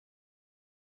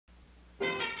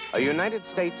A United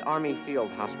States Army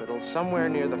field hospital somewhere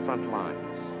near the front lines.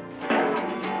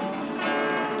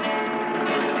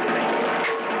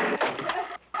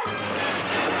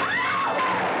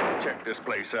 Check this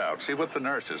place out. See what the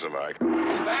nurses are like.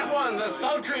 That one, the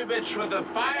sultry bitch with the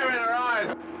fire in her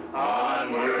eyes.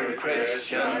 Onward,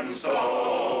 Christian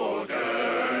soldiers,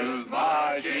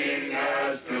 marching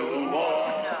as to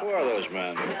war. Who are those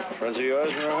men? Friends of yours,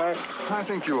 Rohart? I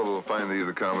think you will find these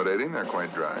accommodating. They're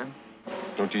quite dry.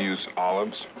 Don't you use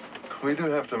olives? We do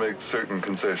have to make certain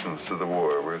concessions to the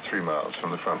war. We're 3 miles from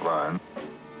the front line.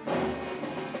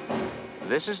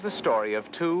 This is the story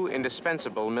of two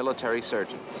indispensable military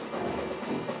surgeons.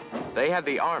 They had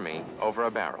the Army over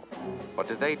a barrel. But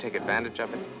did they take advantage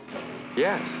of it?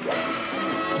 Yes.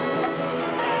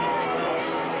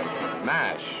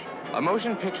 MASH, a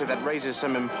motion picture that raises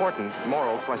some important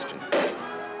moral questions.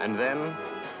 And then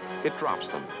it drops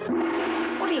them.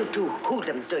 What are you two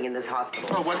hoodlums doing in this hospital?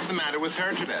 Well, what's the matter with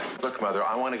her today? Look, Mother,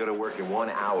 I want to go to work in 1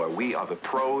 hour. We are the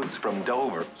pros from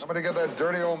Dover. Somebody get that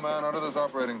dirty old man out of this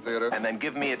operating theater. And then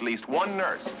give me at least one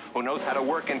nurse who knows how to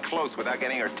work in close without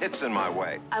getting her tits in my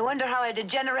way. I wonder how a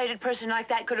degenerated person like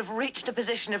that could have reached a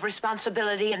position of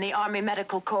responsibility in the Army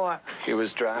Medical Corps. He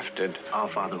was drafted. Our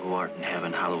Father who art in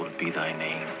heaven, hallowed be thy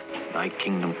name. Thy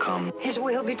kingdom come. His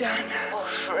will be done. Oh,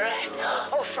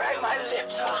 Frank, my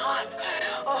lips are hot.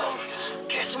 Oh,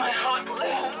 kiss my hot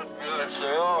lips.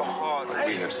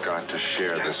 We have got to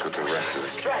share this with the rest of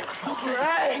us. Frank!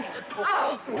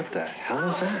 Oh! What the hell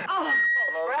is that? Oh!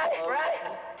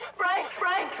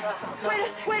 Frank! Wait a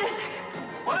second.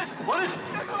 What is it?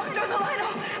 Turn the light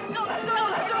off. No, turn the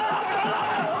light off.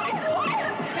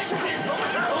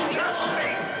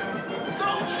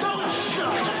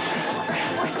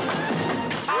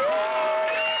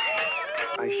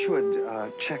 I should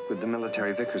check with the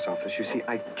military vicar's office. You see,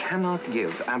 I cannot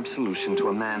give absolution to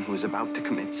a man who is about to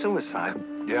commit suicide.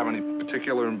 You have any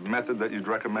particular method that you'd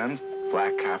recommend?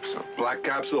 Black capsule. Black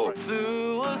capsule.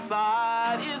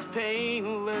 Suicide is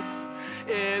painless.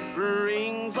 It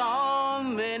brings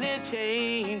on many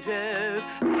changes.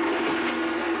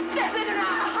 This isn't a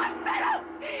hospital.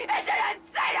 It's an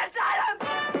insane asylum.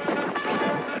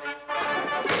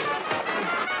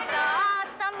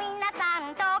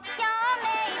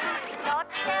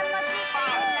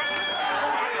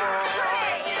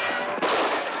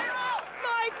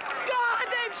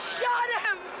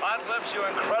 You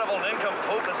incredible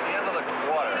nincompoop. It's the end of the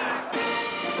quarter.